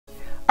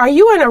Are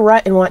you in a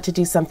rut and want to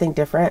do something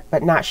different,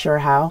 but not sure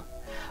how?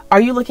 Are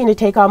you looking to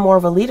take on more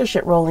of a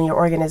leadership role in your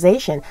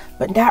organization,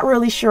 but not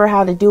really sure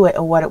how to do it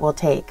or what it will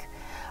take?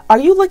 Are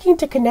you looking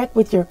to connect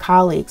with your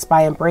colleagues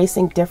by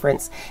embracing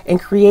difference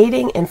and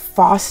creating and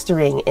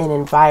fostering an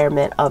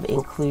environment of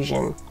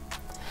inclusion?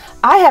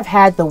 I have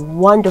had the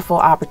wonderful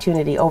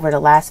opportunity over the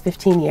last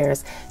 15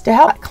 years to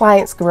help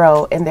clients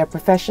grow in their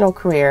professional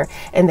career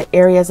in the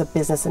areas of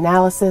business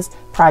analysis,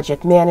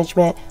 project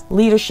management,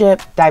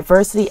 leadership,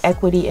 diversity,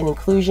 equity, and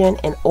inclusion,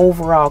 and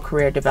overall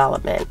career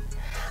development.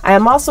 I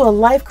am also a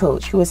life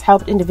coach who has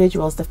helped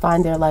individuals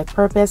define their life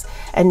purpose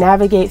and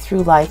navigate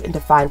through life and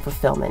define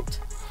fulfillment.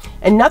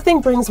 And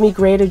nothing brings me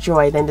greater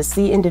joy than to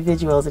see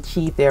individuals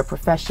achieve their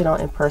professional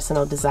and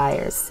personal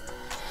desires.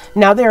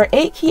 Now, there are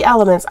 8 key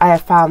elements I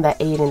have found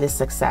that aid in this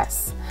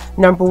success.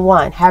 Number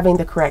 1, having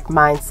the correct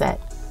mindset.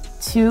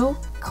 2,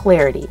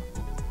 clarity.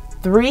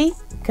 3,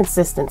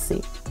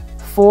 consistency.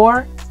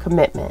 4,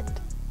 commitment.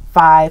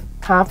 5,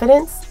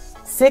 confidence.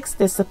 6,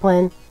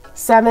 discipline.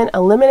 7,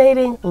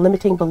 eliminating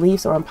limiting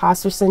beliefs or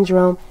imposter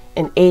syndrome.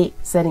 And 8,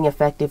 setting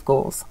effective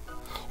goals.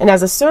 And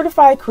as a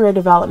certified career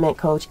development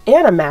coach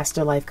and a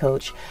master life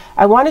coach,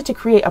 I wanted to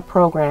create a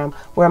program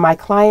where my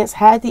clients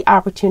had the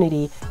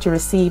opportunity to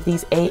receive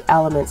these 8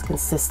 elements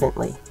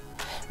consistently.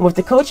 And with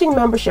the coaching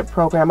membership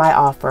program I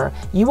offer,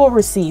 you will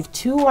receive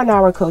 2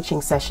 one-hour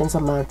coaching sessions a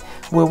month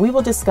where we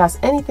will discuss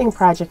anything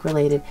project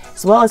related,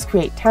 as well as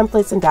create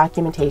templates and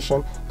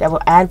documentation that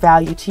will add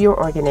value to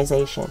your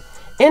organization.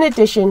 In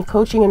addition,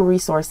 coaching and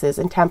resources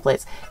and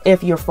templates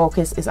if your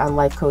focus is on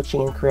life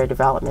coaching and career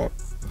development.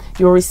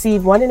 You will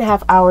receive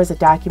 1.5 hours of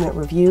document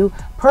review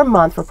per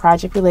month for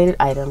project-related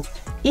items,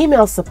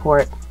 email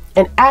support,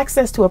 and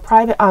access to a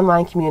private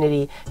online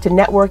community to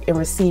network and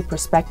receive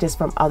perspectives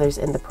from others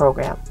in the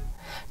program.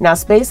 Now,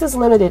 space is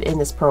limited in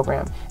this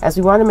program, as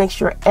we want to make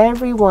sure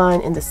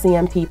everyone in the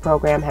CMP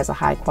program has a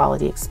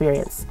high-quality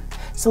experience.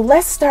 So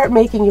let's start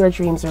making your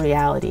dreams a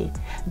reality.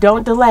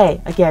 Don't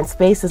delay. Again,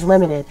 space is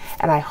limited,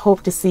 and I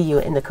hope to see you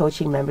in the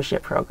coaching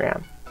membership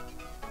program.